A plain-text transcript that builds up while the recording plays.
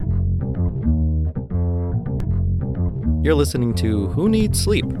You're listening to Who Needs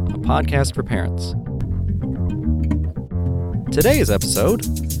Sleep, a podcast for parents. Today's episode,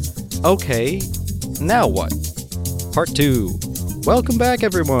 Okay, Now What? Part 2. Welcome back,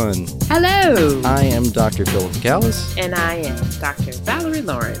 everyone. Hello. I am Dr. Philip Callis. And I am Dr. Valerie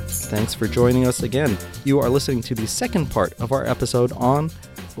Lawrence. Thanks for joining us again. You are listening to the second part of our episode on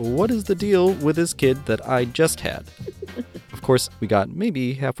what is the deal with this kid that I just had. Of course, we got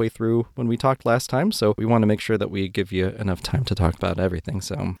maybe halfway through when we talked last time, so we want to make sure that we give you enough time to talk about everything.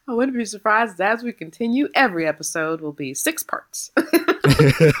 So I wouldn't be surprised as we continue. Every episode will be 6 parts.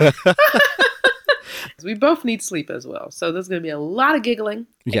 We both need sleep as well, so there's going to be a lot of giggling,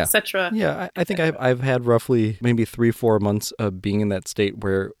 etc. Yeah, I think I've had roughly maybe 3-4 months of being in that state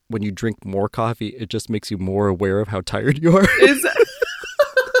where when you drink more coffee, it just makes you more aware of how tired you are.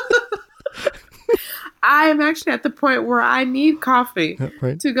 I am actually at the point where I need coffee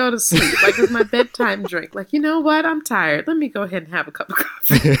to go to sleep. Like, it's my bedtime drink. Like, you know what? I'm tired. Let me go ahead and have a cup of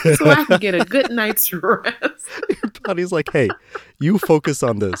coffee so I can get a good night's rest. Your body's like, hey, you focus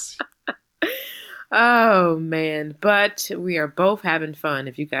on this. Oh, man. But we are both having fun,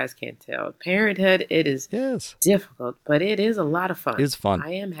 if you guys can't tell. Parenthood, it is difficult, but it is a lot of fun. It is fun.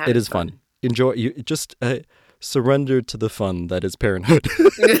 I am having fun. Enjoy. You just surrender to the fun that is parenthood.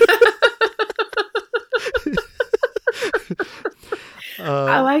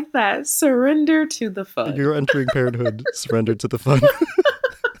 I like that. Surrender to the fun. You're entering parenthood. Surrender to the fun.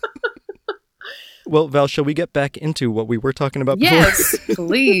 Well, Val, shall we get back into what we were talking about before? Yes,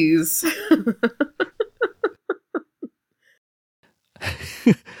 please.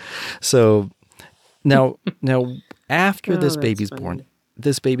 So now after this baby's born,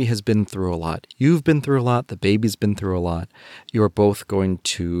 this baby has been through a lot. You've been through a lot. The baby's been through a lot. You're both going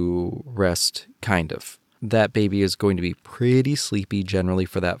to rest, kind of. That baby is going to be pretty sleepy generally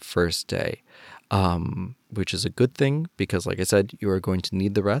for that first day, which is a good thing because, like I said, you are going to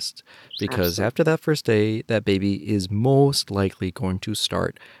need the rest because After that first day, that baby is most likely going to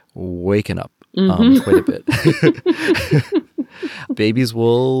start waking up quite a bit. Babies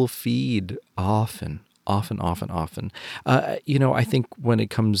will feed often. I think when it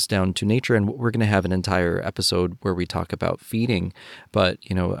comes down to nature, and we're going to have an entire episode where we talk about feeding, but,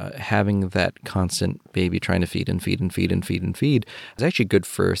 having that constant baby trying to feed is actually good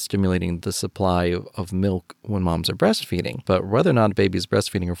for stimulating the supply of milk when moms are breastfeeding. But whether or not a baby is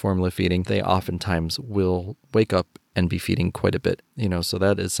breastfeeding or formula feeding, they oftentimes will wake up and be feeding quite a bit, so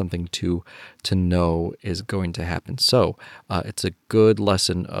that is something to know is going to happen. So it's a good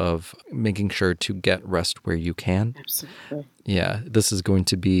lesson of making sure to get rest where you can. Absolutely. Yeah, this is going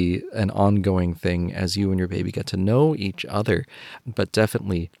to be an ongoing thing as you and your baby get to know each other, but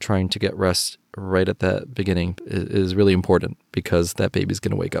definitely trying to get rest right at that beginning is really important because that baby's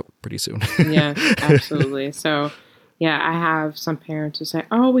going to wake up pretty soon. Yeah, absolutely. So yeah, I have some parents who say,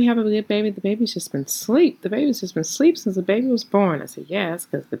 oh, we have a good baby. The baby's just been asleep. The baby's just been asleep since the baby was born. I said, yes,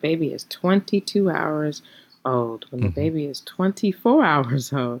 because the baby is 22 hours old. When the baby is 24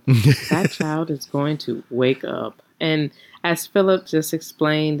 hours old, that child is going to wake up. And as Philip just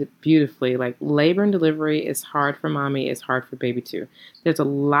explained beautifully, like labor and delivery is hard for mommy. It's hard for baby too. There's a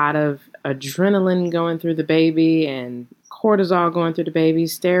lot of adrenaline going through the baby and cortisol going through the baby,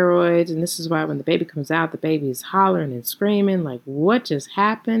 steroids. And this is why when the baby comes out, the baby is hollering and screaming like, what just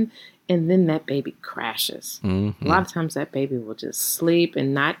happened? And then that baby crashes. A lot of times that baby will just sleep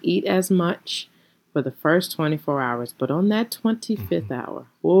and not eat as much for the first 24 hours. But on that 25th hour,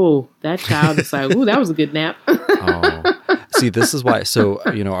 oh, that child is like, ooh, that was a good nap. See, this is why. So,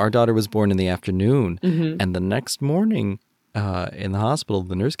 our daughter was born in the afternoon, and the next morning in the hospital,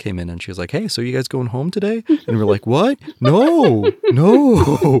 the nurse came in and she was like, hey, so you guys going home today? And we're like, what? No,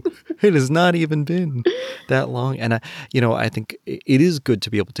 it has not even been that long. And, I think it is good to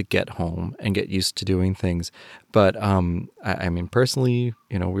be able to get home and get used to doing things. But, I mean, personally,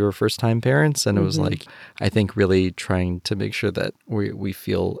 we were first-time parents, and it was like, I think really trying to make sure that we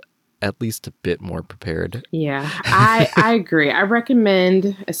feel at least a bit more prepared. Yeah, I agree. I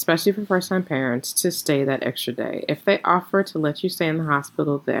recommend, especially for first-time parents, to stay that extra day. If they offer to let you stay in the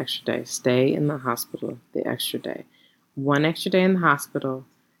hospital the extra day, stay in the hospital the extra day. One extra day in the hospital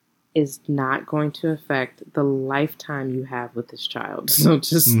is not going to affect the lifetime you have with this child. So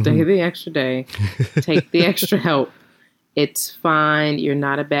just stay the extra day, take the extra help. It's fine. You're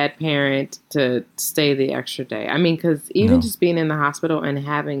not a bad parent to stay the extra day. I mean, because even just being in the hospital and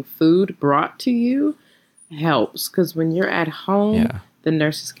having food brought to you helps. Because when you're at home, the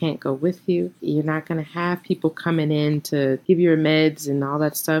nurses can't go with you. You're not going to have people coming in to give you your meds and all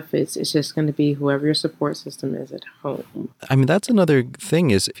that stuff. It's just going to be whoever your support system is at home. I mean, that's another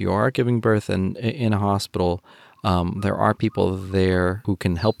thing is if you are giving birth in a hospital, There are people there who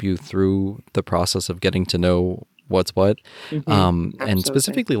can help you through the process of getting to know what's what. And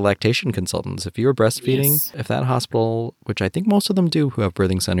specifically lactation consultants. If you're breastfeeding, if that hospital, which I think most of them do who have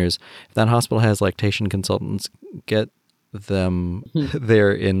birthing centers, if that hospital has lactation consultants, get them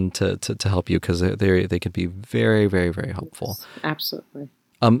there in to help you, because they could be very, very, very helpful. Yes, absolutely.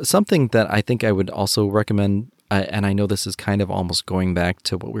 Something that I think I would also recommend, and I know this is kind of almost going back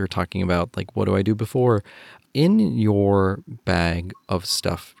to what we were talking about, like what do I do before? In your bag of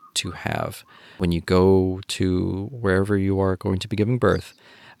stuff to have when you go to wherever you are going to be giving birth,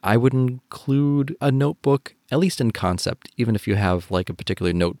 I would include a notebook, at least in concept, even if you have like a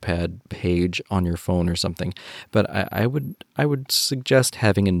particular notepad page on your phone or something. But I would suggest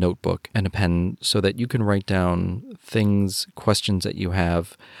having a notebook and a pen so that you can write down things, questions that you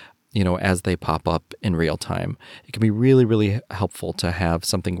have, as they pop up in real time. It can be really, really helpful to have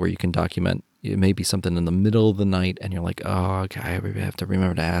something where you can document. It may be something in the middle of the night and you're like, oh, okay, I have to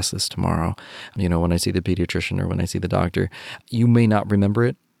remember to ask this tomorrow. When I see the pediatrician or when I see the doctor, you may not remember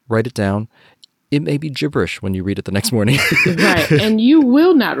it. Write it down. It may be gibberish when you read it the next morning. Right. And you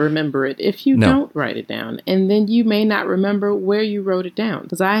will not remember it if you don't write it down. And then you may not remember where you wrote it down.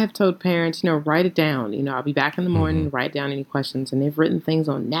 Because I have told parents, write it down. I'll be back in the morning, write down any questions. And they've written things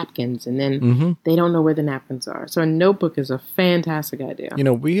on napkins. And then they don't know where the napkins are. So a notebook is a fantastic idea.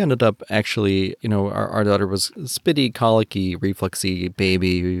 We ended up actually, our daughter was spitty, colicky, refluxy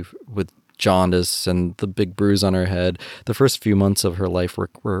baby with jaundice and the big bruise on her head. The first few months of her life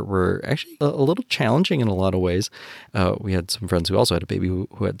were actually a little challenging in a lot of ways. We had some friends who also had a baby who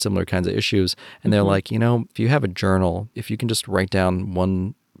had similar kinds of issues. And they're like, if you have a journal, if you can just write down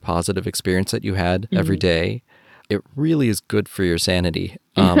one positive experience that you had every day, it really is good for your sanity.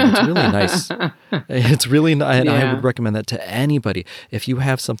 It's really nice. It's really nice. And I would recommend that to anybody. If you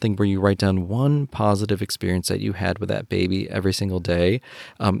have something where you write down one positive experience that you had with that baby every single day,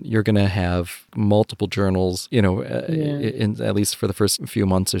 you're going to have multiple journals, in, at least for the first few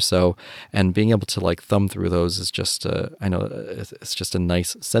months or so. And being able to like thumb through those is just, I know it's just a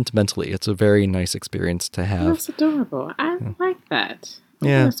nice, sentimentally, it's a very nice experience to have. That's adorable. I like that.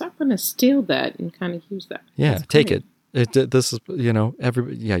 Yeah. I'm going to steal that and kind of use that. Yeah, take it. This is,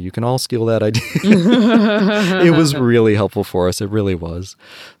 you can all steal that idea. It was really helpful for us. It really was.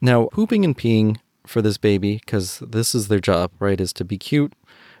 Now, pooping and peeing for this baby, because this is their job, right, is to be cute,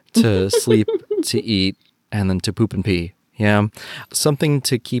 to sleep, to eat, and then to poop and pee. Yeah. Something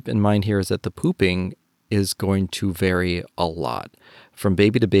to keep in mind here is that the pooping is going to vary a lot. From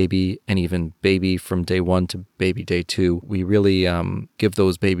baby to baby, and even baby from day 1 to baby day 2, we really give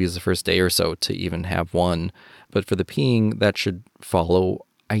those babies the first day or so to even have one. But for the peeing, that should follow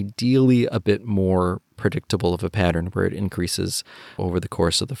ideally a bit more predictable of a pattern where it increases over the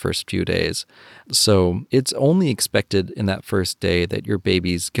course of the first few days. So it's only expected in that first day that your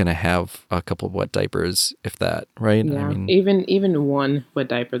baby's going to have a couple of wet diapers, if that, right? Yeah, I mean, even one wet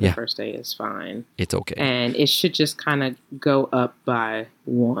diaper the first day is fine. It's okay. And it should just kind of go up by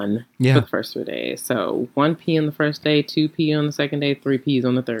one for the first 3 days. So 1 pee on the first day, 2 pee on the second day, 3 pees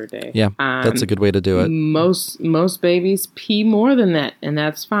on the third day. Yeah, that's a good way to do it. Most babies pee more than that, and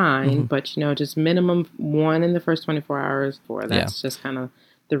that's fine. But, just minimum 1 in the first 24 hours. That's just kind of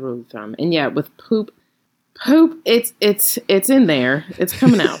the rule of thumb. And yeah, with poop, it's in there. It's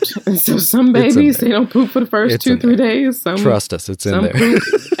coming out. And so some babies, they don't poop for the first 2-3 days. Trust us, it's in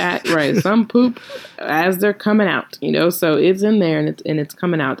there. Some poop as they're coming out, so it's in there and it's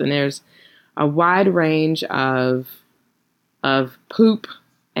coming out. And there's a wide range of poop.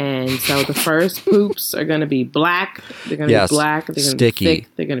 And so the first poops are going to be black. They're going to be black. They're going to be thick.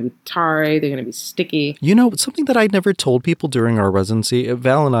 They're going to be tarry. They're going to be sticky. Something that I never told people during our residency,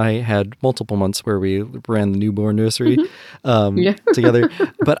 Val and I had multiple months where we ran the newborn nursery together.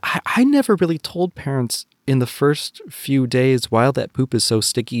 But I never really told parents in the first few days, while that poop is so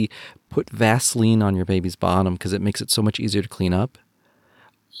sticky, put Vaseline on your baby's bottom because it makes it so much easier to clean up.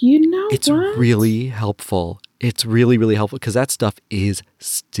 It's really helpful. It's really, really helpful because that stuff is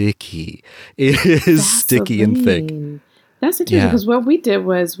sticky. It is sticky and thick. That's interesting because what we did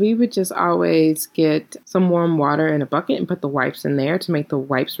was we would just always get some warm water in a bucket and put the wipes in there to make the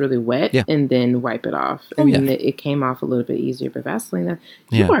wipes really wet and then wipe it off. And then it came off a little bit easier. But Vaseline,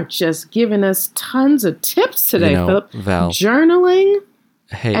 you are just giving us tons of tips today, Philip. Val. Journaling.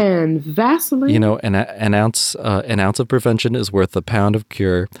 Hey, and Vaseline. you know, an ounce of prevention is worth a pound of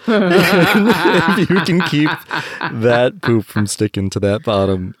cure. If you can keep that poop from sticking to that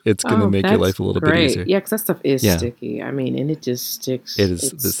bottom, it's going to make your life a little bit easier. Yeah, because that stuff is sticky. I mean, and it just sticks. It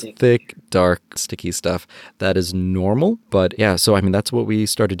is this thick, dark, sticky stuff that is normal. But yeah, so I mean, that's what we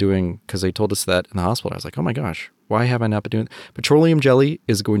started doing because they told us that in the hospital. I was like, oh my gosh, why have I not been doing it? Petroleum jelly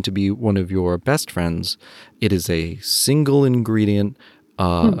is going to be one of your best friends. It is a single ingredient.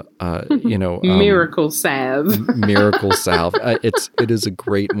 Miracle salve. Miracle salve. It is a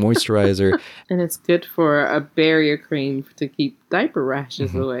great moisturizer, and it's good for a barrier cream to keep diaper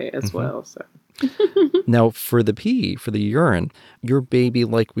rashes away as well. So. Now, for the urine, your baby,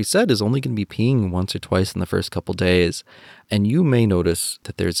 like we said, is only going to be peeing once or twice in the first couple days. And you may notice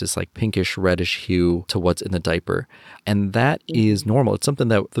that there's this like pinkish reddish hue to what's in the diaper. And that is normal. It's something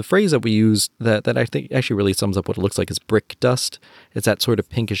that the phrase that we use that I think actually really sums up what it looks like is brick dust. It's that sort of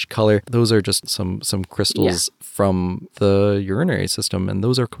pinkish color. Those are just some crystals from the urinary system. And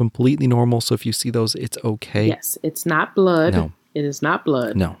those are completely normal. So if you see those, it's okay. Yes, it's not blood. No. It is not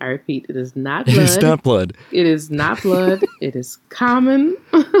blood. No. I repeat, it is not blood. It is not blood. It is not blood. It is common.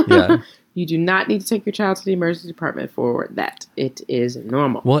 Yeah. You do not need to take your child to the emergency department for that. It is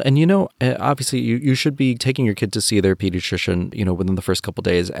normal. Well, and obviously you should be taking your kid to see their pediatrician, within the first couple of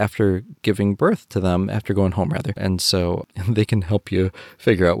days after giving birth to them, after going home rather. And so they can help you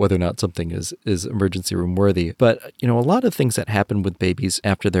figure out whether or not something is emergency room worthy. But, a lot of things that happen with babies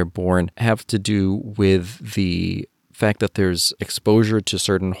after they're born have to do with the fact that there's exposure to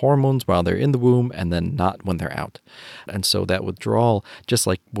certain hormones while they're in the womb and then not when they're out. And so that withdrawal, just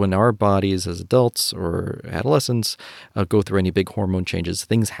like when our bodies as adults or adolescents go through any big hormone changes,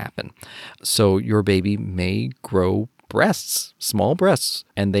 things happen. So your baby may grow breasts, small breasts,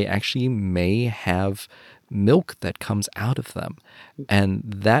 and they actually may have milk that comes out of them. And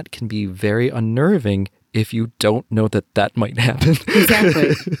that can be very unnerving if you don't know that might happen.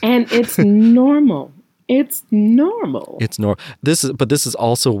 Exactly. And it's normal. It's normal. It's normal. This is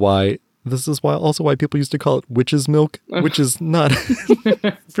also why people used to call it witch's milk, which is not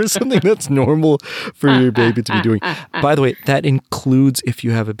for something that's normal for your baby to be doing. By the way, that includes if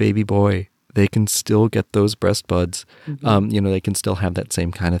you have a baby boy. They can still get those breast buds. Mm-hmm. They can still have that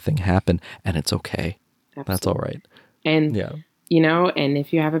same kind of thing happen, and it's okay. Absolutely. That's all right. And and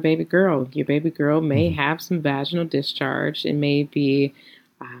if you have a baby girl, your baby girl may have some vaginal discharge. It may be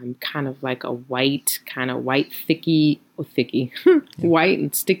kind of like a white, thicky, white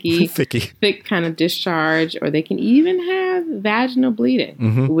and sticky, thick kind of discharge, or they can even have vaginal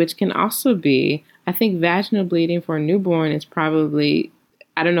bleeding, which can also be, I think vaginal bleeding for a newborn is probably,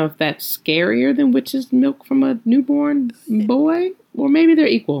 I don't know if that's scarier than witch's milk from a newborn boy, or maybe they're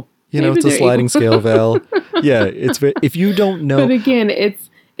equal. It's a sliding scale, Val. Yeah, if you don't know. But again, it's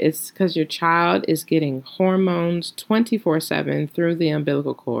because your child is getting hormones 24/7 through the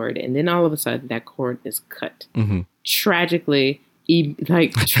umbilical cord, and then all of a sudden that cord is cut. Mm-hmm. Tragically,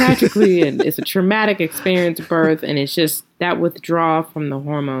 and it's a traumatic experience, birth, and it's just that withdrawal from the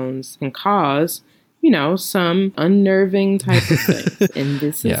hormones can cause, some unnerving type of things. And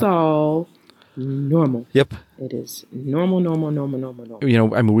this is all normal. Yep. It is normal.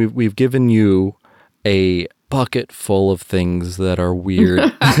 We've given you a bucket full of things that are weird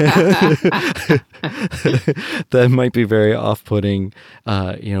that might be very off-putting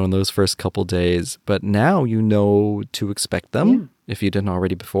in those first couple days, but now you know to expect them if you didn't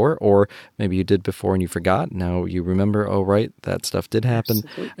already before, or maybe you did before and you forgot. Now you remember, oh right, that stuff did happen.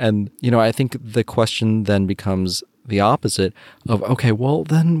 Absolutely. And I think the question then becomes the opposite of, okay, well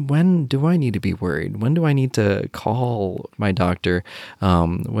then when do I need to be worried? When do I need to call my doctor?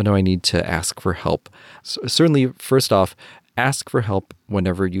 When do I need to ask for help? So certainly, first off, ask for help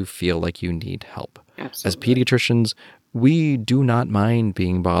whenever you feel like you need help. Absolutely. As pediatricians, we do not mind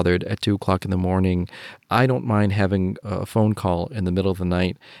being bothered at 2:00 in the morning. I don't mind having a phone call in the middle of the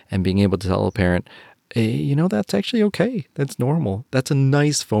night and being able to tell a parent, that's actually okay. That's normal. That's a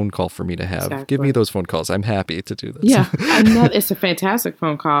nice phone call for me to have. Exactly. Give me those phone calls. I'm happy to do this. Yeah, it's a fantastic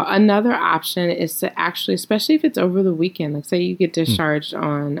phone call. Another option is to actually, especially if it's over the weekend, like say you get discharged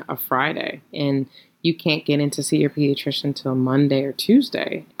on a Friday and you can't get in to see your pediatrician till Monday or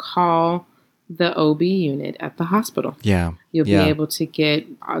Tuesday, call the OB unit at the hospital. Yeah. You'll be able to get,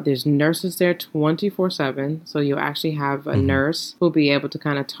 there's nurses there 24/7. So you'll actually have a nurse who'll be able to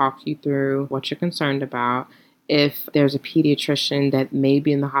kind of talk you through what you're concerned about. if there's a pediatrician that may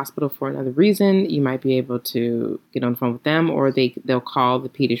be in the hospital for another reason, you might be able to get on the phone with them, or they'll call the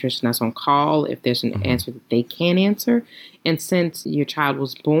pediatrician that's on call if there's an answer that they can answer. And since your child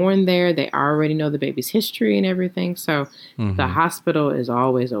was born there, they already know the baby's history and everything. So the hospital is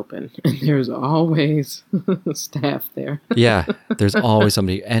always open. And there's always staff there. Yeah, there's always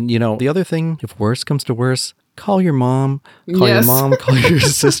somebody. And, the other thing, if worse comes to worse, call your mom, call your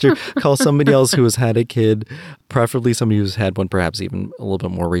sister, call somebody else who has had a kid, preferably somebody who's had one perhaps even a little bit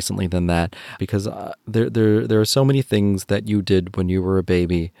more recently than that, because there are so many things that you did when you were a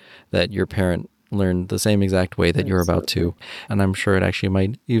baby that your parent learned the same exact way that you're about to. And I'm sure it actually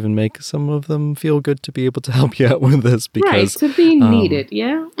might even make some of them feel good to be able to help you out with this, because to be needed.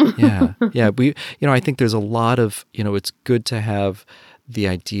 Yeah. I think there's a lot of, it's good to have the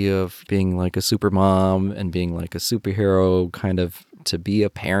idea of being like a super mom and being like a superhero, kind of to be a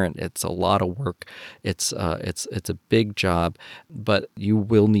parent. It's a lot of work. It's a big job, but you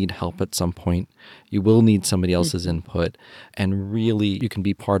will need help at some point. You will need somebody else's input, and really you can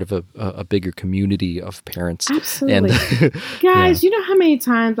be part of a bigger community of parents. Absolutely. And, guys, you know how many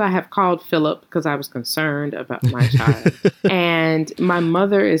times I have called Philip because I was concerned about my child, and my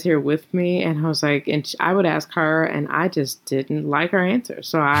mother is here with me, and I was like, and I would ask her, and I just didn't like her answer.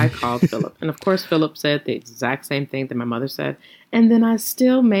 So I called Philip, and of course Philip said the exact same thing that my mother said. And then I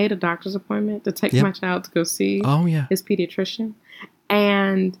still made a doctor's appointment to take my child to go see his pediatrician.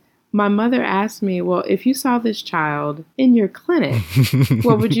 And my mother asked me, well, if you saw this child in your clinic,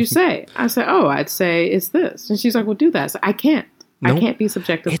 what would you say? I said, I'd say it's this. And she's like, well, do that. I said, I can't. Nope. I can't be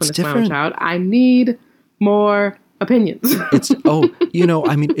subjective when it's my own child. I need more opinions. It's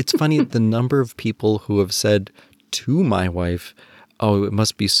funny, the number of people who have said to my wife, oh, it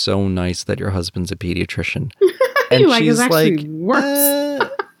must be so nice that your husband's a pediatrician. And she's like, worse.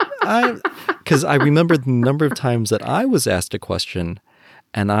 Because I remember the number of times that I was asked a question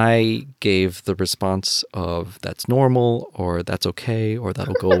and I gave the response of that's normal, or that's okay, or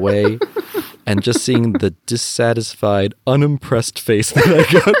that'll go away. And just seeing the dissatisfied, unimpressed face that I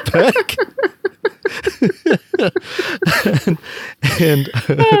got back. and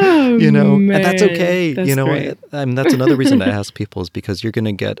that's okay. That's great. That's another reason to ask people, is because you're going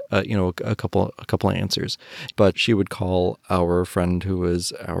to get a couple of answers. But she would call our friend who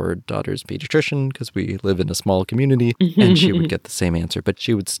was our daughter's pediatrician, because we live in a small community, and she would get the same answer. But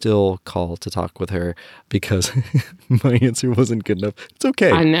she would still call to talk with her because my answer wasn't good enough. It's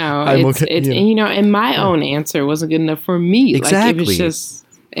okay. I know. I'm okay. And my own answer wasn't good enough for me. Exactly. Like, it was just.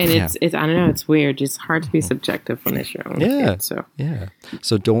 And it's I don't know, it's weird. It's hard to be subjective when it's your own kid.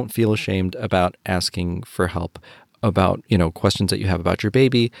 So don't feel ashamed about asking for help about, questions that you have about your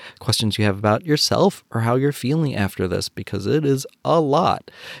baby, questions you have about yourself or how you're feeling after this, because it is a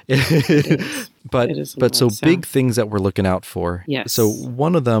lot. But so big things that we're looking out for. Yes. So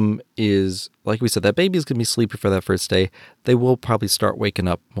one of them is, like we said, that baby's going to be sleepy for that first day. They will probably start waking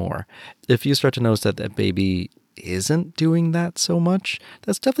up more. If you start to notice that baby isn't doing that so much,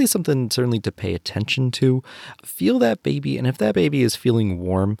 that's definitely something certainly to pay attention to. Feel that baby, and if that baby is feeling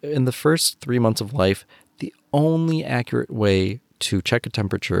warm in the first 3 months of life, the only accurate way to check a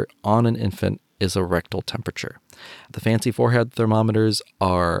temperature on an infant is a rectal temperature. The fancy forehead thermometers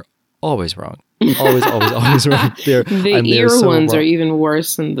are always wrong. Always wrong. The ear ones are even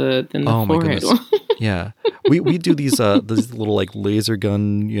worse than the forehead one. Yeah. We do these little like laser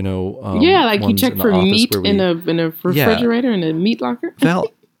gun, like you check for meat in a refrigerator in a meat locker. Val,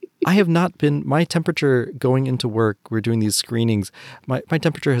 I have not been, my temperature going into work, we're doing these screenings, my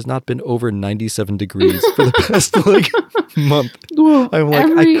temperature has not been over 97 degrees for the past month. Well, I'm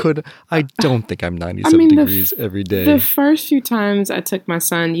like, I don't think I'm 97 degrees every day. The first few times I took my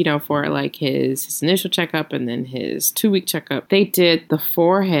son, for like his initial checkup and then his 2-week checkup, they did the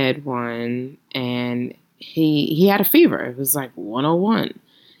forehead one, and he had a fever. It was like 101.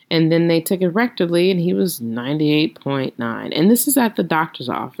 And then they took it rectally, and he was 98.9. And this is at the doctor's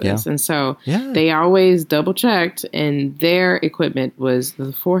office. Yeah. And so they always double checked, and their equipment was,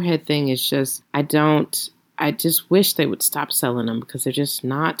 the forehead thing is just, I just wish they would stop selling them, because they're just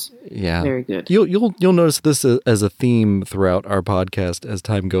not very good. You'll notice this as a theme throughout our podcast as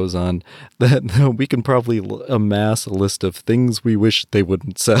time goes on, that we can probably amass a list of things we wish they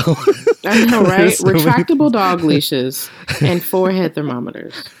wouldn't sell. I know, right? So retractable dog leases and forehead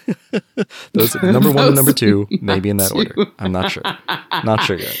thermometers. Those number one and number two, maybe in that order. I'm not sure. Not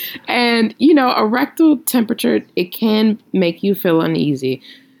sure yet. And, a rectal temperature, it can make you feel uneasy.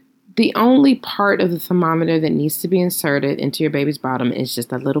 The only part of the thermometer that needs to be inserted into your baby's bottom is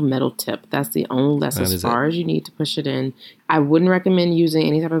just a little metal tip. That's as far as you need to push it in. I wouldn't recommend using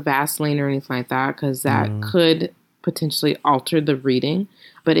any type of Vaseline or anything like that because that could potentially alter the reading.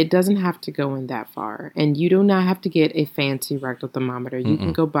 But it doesn't have to go in that far. And you do not have to get a fancy rectal thermometer. You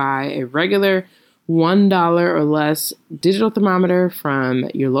can go buy a regular $1 or less digital thermometer from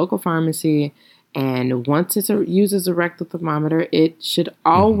your local pharmacy. And once it uses a rectal thermometer, it should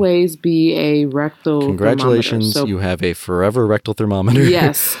always be a rectal Congratulations, thermometer. So, you have a forever rectal thermometer.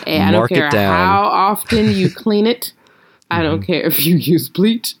 Yes, and I don't care how often you clean it. I don't care if you use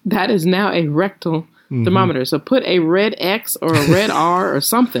bleach. That is now a rectal thermometer. So put a red X or a red R or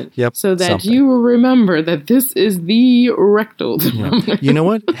something so that you will remember that this is the rectal thermometer. You know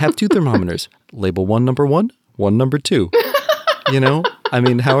what? Have 2 thermometers. Label one number 1, one number 2. You know? I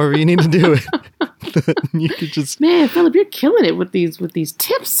mean, however you need to do it. You could just... Man, Philip, you're killing it with these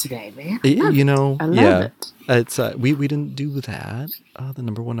tips today, man. I love it. It's we didn't do that. The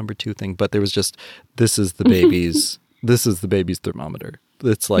number 1, number 2 thing, but there was just this is the baby's thermometer.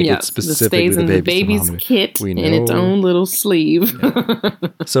 It's like it's specifically the baby's kit in its own little sleeve.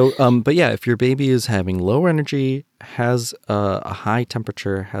 So, but yeah, if your baby is having low energy, has a high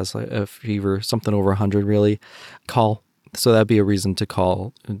temperature, has a fever, something over 100, really, call. So that'd be a reason to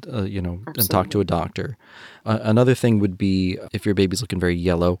call, and talk to a doctor. Another thing would be if your baby's looking very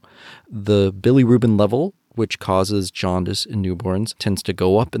yellow, the bilirubin level, which causes jaundice in newborns, tends to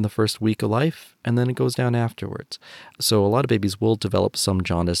go up in the first week of life, and then it goes down afterwards. So a lot of babies will develop some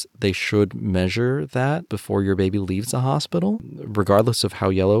jaundice. They should measure that before your baby leaves the hospital, regardless of how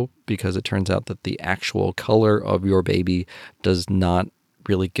yellow, because it turns out that the actual color of your baby does not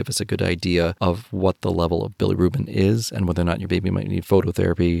really give us a good idea of what the level of bilirubin is and whether or not your baby might need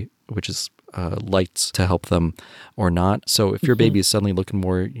phototherapy, which is lights to help them or not. So if your baby is suddenly looking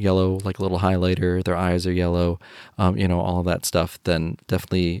more yellow, like a little highlighter, their eyes are yellow, all of that stuff, then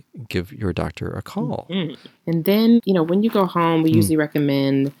definitely give your doctor a call. And then, when you go home, we usually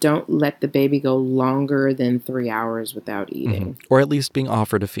recommend don't let the baby go longer than 3 hours without eating. Or at least being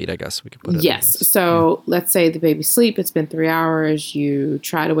offered a feed, I guess we could put it. Yes. So let's say the baby's asleep, it's been 3 hours, you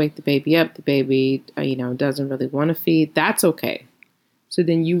try to wake the baby up, the baby, doesn't really want to feed, that's okay. So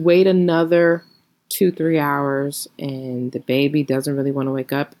then you wait another 2-3 hours and the baby doesn't really want to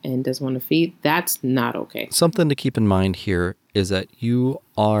wake up and doesn't want to feed. That's not okay. Something to keep in mind here is that you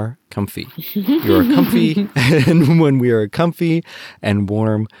are comfy. You're comfy, and when we are comfy and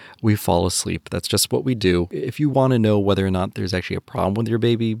warm, we fall asleep. That's just what we do. If you want to know whether or not there's actually a problem with your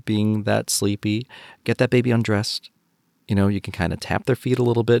baby being that sleepy, get that baby undressed. You can kind of tap their feet a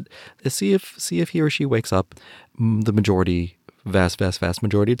little bit, see if he or she wakes up. The majority, vast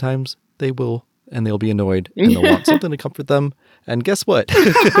majority of times, they will, and they'll be annoyed, and they'll want something to comfort them. And guess what?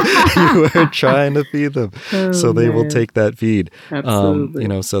 You are trying to feed them, so they will take that feed.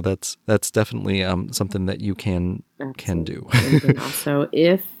 Absolutely. So that's definitely something that you can do. And also,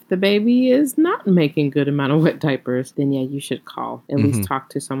 if the baby is not making good amount of wet diapers, then you should call. At least talk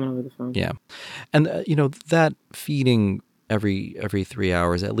to someone over the phone. Yeah. And, that feeding every 3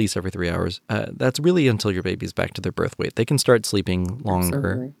 hours, at least every 3 hours, that's really until your baby's back to their birth weight. They can start sleeping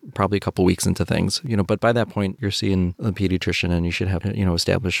longer, probably a couple weeks into things, but by that point, you're seeing a pediatrician and you should have,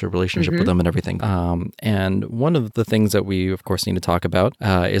 establish a relationship with them and everything. And one of the things that we, of course, need to talk about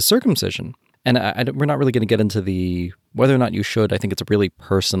is circumcision. And we're not really going to get into the whether or not you should. I think it's a really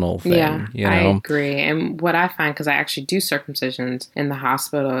personal thing. Yeah, I agree. And what I find, because I actually do circumcisions in the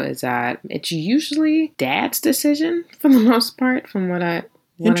hospital, is that it's usually dad's decision for the most part, from what I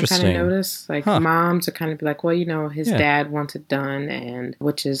kind of notice. Like moms are kind of be like, well, his dad wants it done, and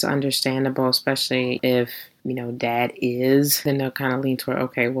which is understandable, especially if dad is, then they'll kind of lean toward,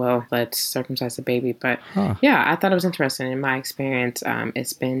 okay, well, let's circumcise the baby. But I thought it was interesting. In my experience,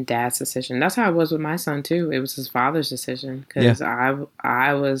 it's been dad's decision. That's how it was with my son too. It was his father's decision, because I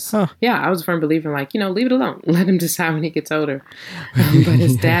was I was a firm believer, like, leave it alone, let him decide when he gets older. But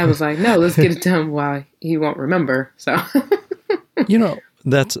his dad was like, no, let's get it done while he won't remember. So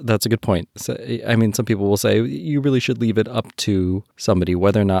That's a good point. So, I mean, some people will say you really should leave it up to somebody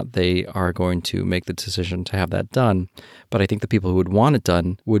whether or not they are going to make the decision to have that done. But I think the people who would want it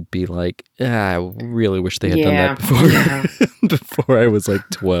done would be like, I really wish they had done that before before I was like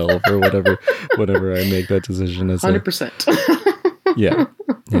 12 or whatever I make that decision as 100%. Yeah.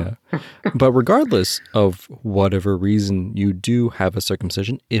 But regardless of whatever reason you do have a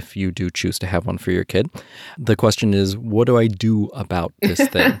circumcision, if you do choose to have one for your kid, the question is, what do I do about this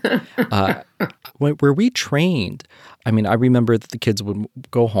thing? Were we trained? I mean, I remember that the kids would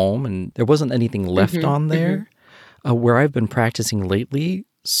go home and there wasn't anything left on there. Where I've been practicing lately,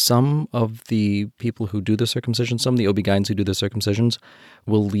 some of the people who do the circumcision, some of the OB-GYNs who do the circumcisions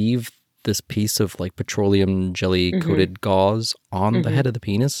will leave this piece of like petroleum jelly coated gauze on the head of the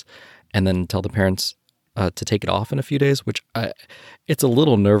penis and then tell the parents to take it off in a few days, which it's a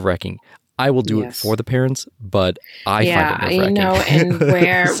little nerve-wracking. I will do it for the parents, but I find it nerve-wracking. And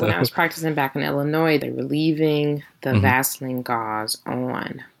where when I was practicing back in Illinois, they were leaving the Vaseline gauze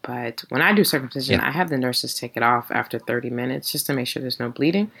on. But when I do circumcision, I have the nurses take it off after 30 minutes just to make sure there's no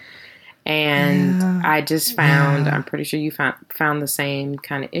bleeding. And I just found, I'm pretty sure you found the same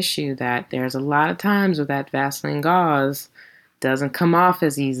kind of issue, that there's a lot of times where that Vaseline gauze doesn't come off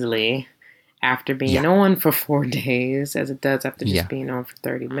as easily after being on for 4 days as it does after just being on for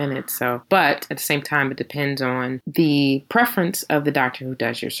 30 minutes. So, but at the same time, it depends on the preference of the doctor who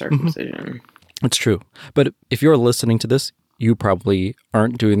does your circumcision. It's true. But if you're listening to this, you probably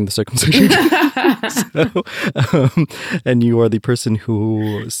aren't doing the circumcision. And you are the person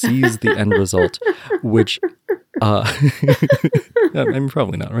who sees the end result, which, I'm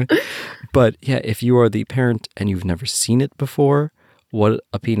probably not, right? But yeah, if you are the parent and you've never seen it before, what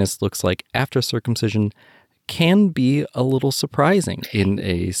a penis looks like after circumcision can be a little surprising in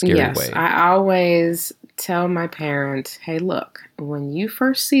a scary way. Yes, I always tell my parents, hey, look, when you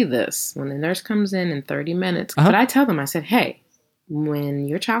first see this, when the nurse comes in 30 minutes, but I tell them, I said, hey, when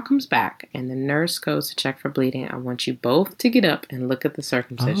your child comes back and the nurse goes to check for bleeding, I want you both to get up and look at the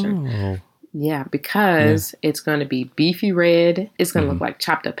circumcision. Oh. Yeah, because it's going to be beefy red. It's going to look like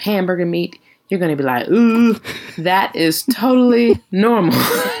chopped up hamburger meat. You're going to be like, ooh, that is totally normal.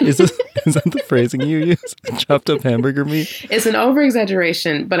 Is that the phrasing you use? Chopped up hamburger meat? It's an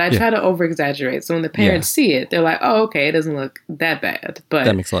over-exaggeration, but I try to over-exaggerate. So when the parents see it, they're like, oh, okay, it doesn't look that bad. But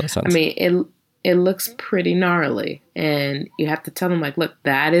that makes a lot of sense. I mean, it looks pretty gnarly. And you have to tell them, like, look,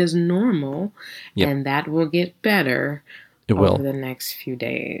 that is normal. And that will get better over the next few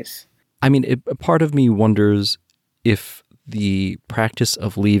days. I mean, part of me wonders if the practice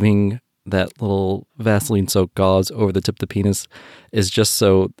of leaving that little Vaseline-soaked gauze over the tip of the penis is just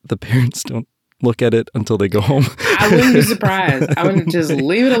so the parents don't look at it until they go home. I wouldn't be surprised. I wouldn't just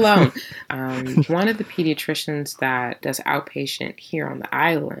leave it alone. One of the pediatricians that does outpatient here on the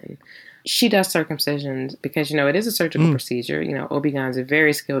island, she does circumcisions because, it is a surgical procedure. OB-GYNs are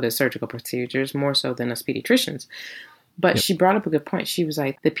very skilled at surgical procedures, more so than us pediatricians. But she brought up a good point. She was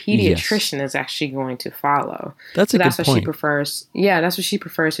like, the pediatrician is actually going to follow. That's what she prefers. Yeah, that's what she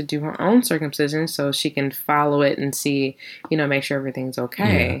prefers, to do her own circumcision so she can follow it and see, make sure everything's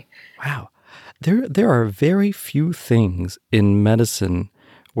okay. Yeah. Wow. There are very few things in medicine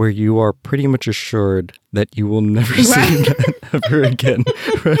where you are pretty much assured that you will never see that ever again,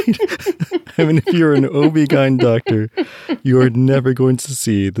 right? I mean, if you're an OB-GYN doctor, you are never going to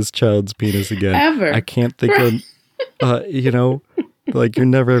see this child's penis again. Ever. I can't think of... like you're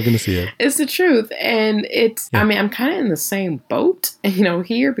never ever going to see it. It's the truth. And I mean, I'm kind of in the same boat,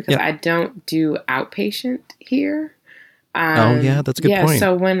 here because I don't do outpatient here. That's a good point.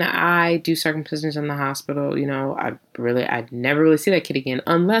 So when I do circumcisions in the hospital, I never really see that kid again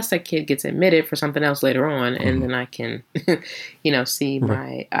unless that kid gets admitted for something else later on. And then I can, see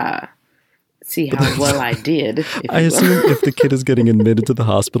my, see how well I did. I assume if the kid is getting admitted to the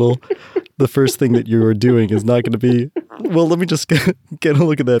hospital, the first thing that you are doing is not going to be, well, let me just get a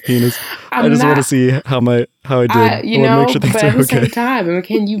look at that penis. I just want to see how I did. I want to make sure things but are at the okay. same time,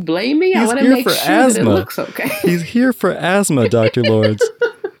 can you blame me? I want to make sure that it looks okay. He's here for asthma, Dr. Lawrence.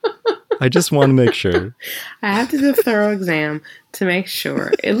 I just want to make sure. I have to do a thorough exam to make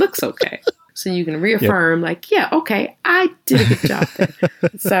sure it looks okay. So you can reaffirm, okay, I did a good job there.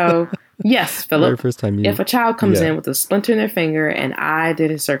 So, yes, Philip, first time if a child comes in with a splinter in their finger and I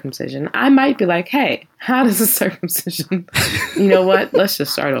did his circumcision, I might be like, hey, how does a circumcision? You know what? Let's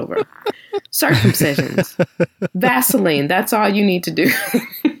just start over. Circumcisions. Vaseline. That's all you need to do.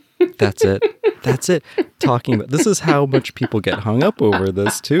 That's it. Talking about this is how much people get hung up over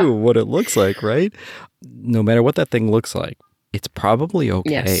this too, what it looks like, right? No matter what that thing looks like, it's probably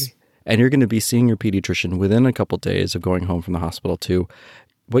okay. Yes. And you're going to be seeing your pediatrician within a couple days of going home from the hospital too.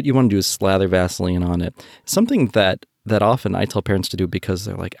 What you want to do is slather Vaseline on it. Something that often I tell parents to do because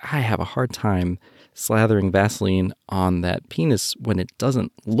they're like, I have a hard time slathering Vaseline on that penis when it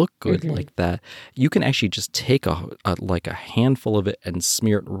doesn't look good like that. You can actually just take a handful of it and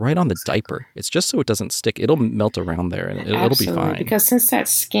smear it right on the diaper. It's just so it doesn't stick. It'll melt around there and it'll be fine. Because since that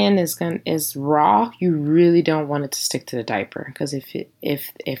skin is raw, you really don't want it to stick to the diaper. Because if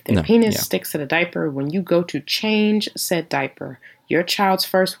the penis sticks to the diaper, when you go to change said diaper, your child's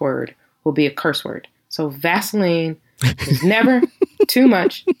first word will be a curse word. So Vaseline is never too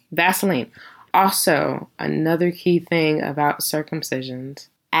much Vaseline. Also, another key thing about circumcisions,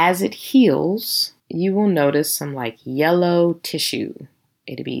 as it heals, you will notice some like yellow tissue.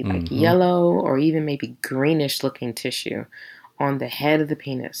 It'll be like yellow or even maybe greenish looking tissue on the head of the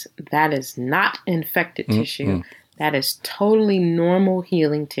penis. That is not infected tissue. That is totally normal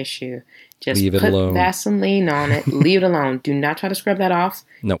healing tissue. Just leave it put alone. Vaseline on it. Leave it alone. Do not try to scrub that off.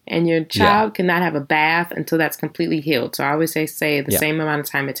 No. And your child cannot have a bath until that's completely healed. So I always say the same amount of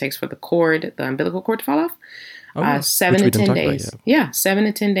time it takes for the umbilical cord to fall off. 7 to 10 days. 7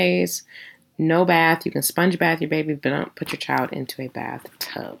 to 10 days. No bath. You can sponge bath your baby, but don't put your child into a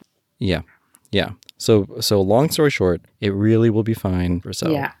bathtub. Yeah. So long story short, it really will be fine for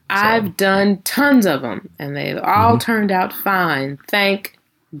so. Yeah, I've done tons of them, and they've all turned out fine. Thank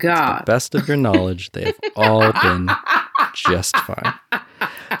God. To the best of your knowledge, they've all been just fine.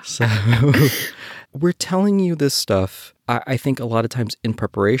 So we're telling you this stuff, I think a lot of times in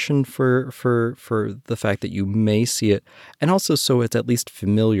preparation for the fact that you may see it, and also so it's at least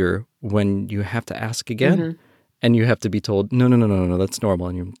familiar when you have to ask again, and you have to be told, no, that's normal,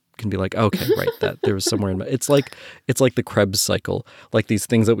 and you can be like, okay, right, that there was somewhere in my... It's like the Krebs cycle, like these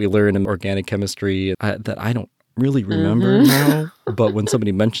things that we learn in organic chemistry that I don't really remember now, but when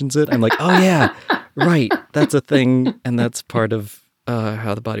somebody mentions it, I'm like, oh yeah, right, that's a thing, and that's part of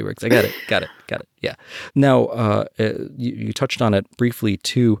how the body works. I got it. Yeah. Now, you touched on it briefly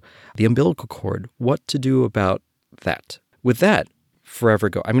too, the umbilical cord, what to do about that. With that, forever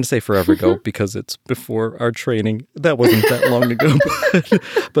ago, I'm going to say forever ago because it's before our training. That wasn't that long ago,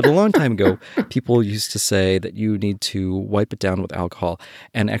 but a long time ago, people used to say that you need to wipe it down with alcohol.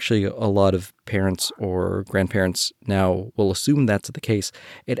 And actually, a lot of parents or grandparents now will assume that's the case.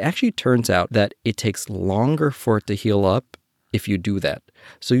 It actually turns out that it takes longer for it to heal up if you do that.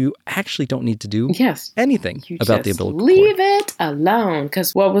 So you actually don't need to do anything about the umbilical cord. Leave it alone.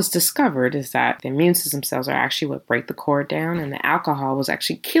 Because what was discovered is that the immune system cells are actually what break the cord down, and the alcohol was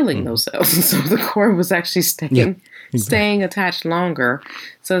actually killing those cells. And so the cord was actually staying attached longer.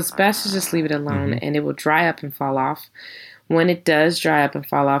 So it's best to just leave it alone, and it will dry up and fall off. When it does dry up and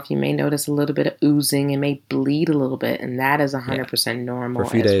fall off, you may notice a little bit of oozing and may bleed a little bit, and that is 100% normal for a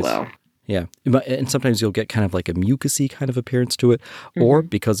few days. Well. Yeah. And sometimes you'll get kind of like a mucusy kind of appearance to it, or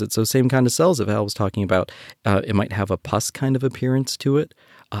because it's those same kind of cells that Val was talking about, it might have a pus kind of appearance to it.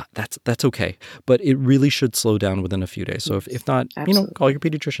 That's okay. But it really should slow down within a few days. So if not, call your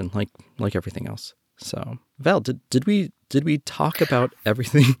pediatrician like everything else. So Val, did we talk about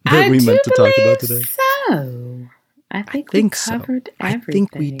everything that we meant to talk about today? So. I think we covered everything. I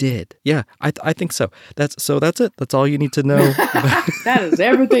think we did. Yeah, I think so. That's it. That's all you need to know. That is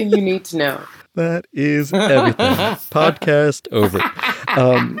everything you need to know. That is everything. Podcast over.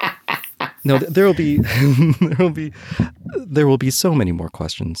 No, there will be so many more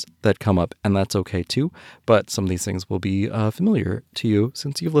questions that come up, and that's okay too. But some of these things will be familiar to you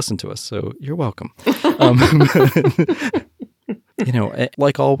since you've listened to us, so you're welcome.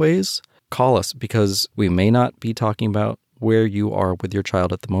 Like always, call us because we may not be talking about where you are with your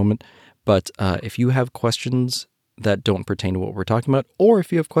child at the moment. But if you have questions that don't pertain to what we're talking about, or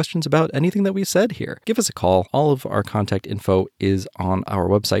if you have questions about anything that we said here, give us a call. All of our contact info is on our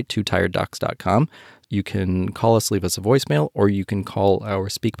website, twotireddocs.com. You can call us, leave us a voicemail, or you can call our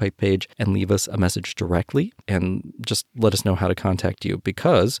SpeakPipe page and leave us a message directly and just let us know how to contact you,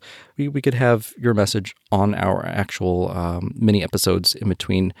 because we could have your message on our actual mini episodes in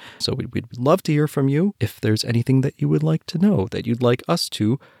between. So we'd love to hear from you if there's anything that you would like to know that you'd like us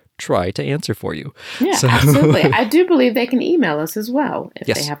to try to answer for you. Yeah, absolutely. I do believe they can email us as well if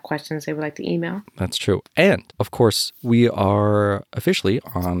they have questions they would like to email. That's true. And of course, we are officially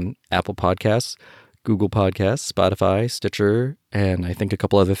on Apple Podcasts, Google Podcasts, Spotify, Stitcher, and I think a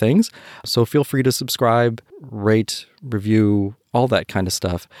couple other things. So feel free to subscribe, rate, review, all that kind of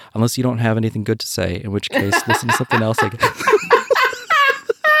stuff, unless you don't have anything good to say, in which case listen to something else.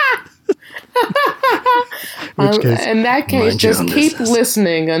 In that case, just keep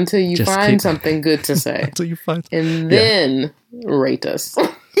listening until you find something good to say. Until you find and then rate us.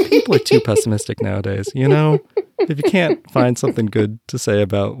 People are too pessimistic nowadays, If you can't find something good to say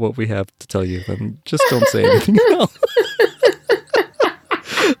about what we have to tell you, then just don't say anything else.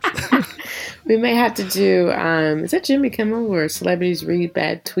 We may have to do, is that Jimmy Kimmel where celebrities read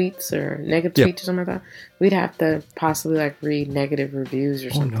bad tweets or negative tweets or something like that? We'd have to possibly read negative reviews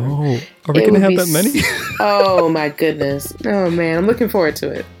or something. Oh no. Are we going to have that many? Oh my goodness. Oh man, I'm looking forward to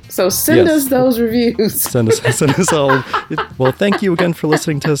it. So send us those reviews. Send us all. Well, thank you again for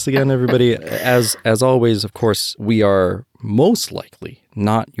listening to us again, everybody. As always, of course, we are most likely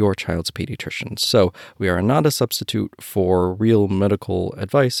not your child's pediatrician. So we are not a substitute for real medical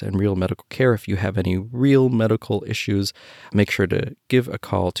advice and real medical care. If you have any real medical issues, make sure to give a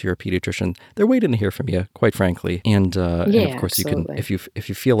call to your pediatrician. They're waiting to hear from you, quite frankly. And of course, absolutely. you can, if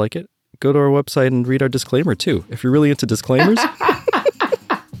you feel like it, go to our website and read our disclaimer too. If you're really into disclaimers.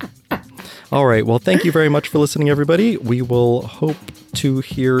 All right. Well, thank you very much for listening, everybody. We hope you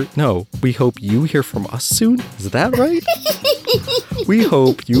hear from us soon. Is that right? We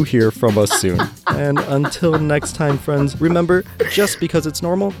hope you hear from us soon. And until next time, friends, remember, just because it's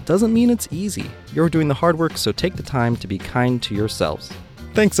normal doesn't mean it's easy. You're doing the hard work, so take the time to be kind to yourselves.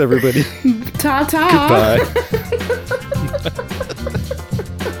 Thanks, everybody. Ta-ta. Goodbye.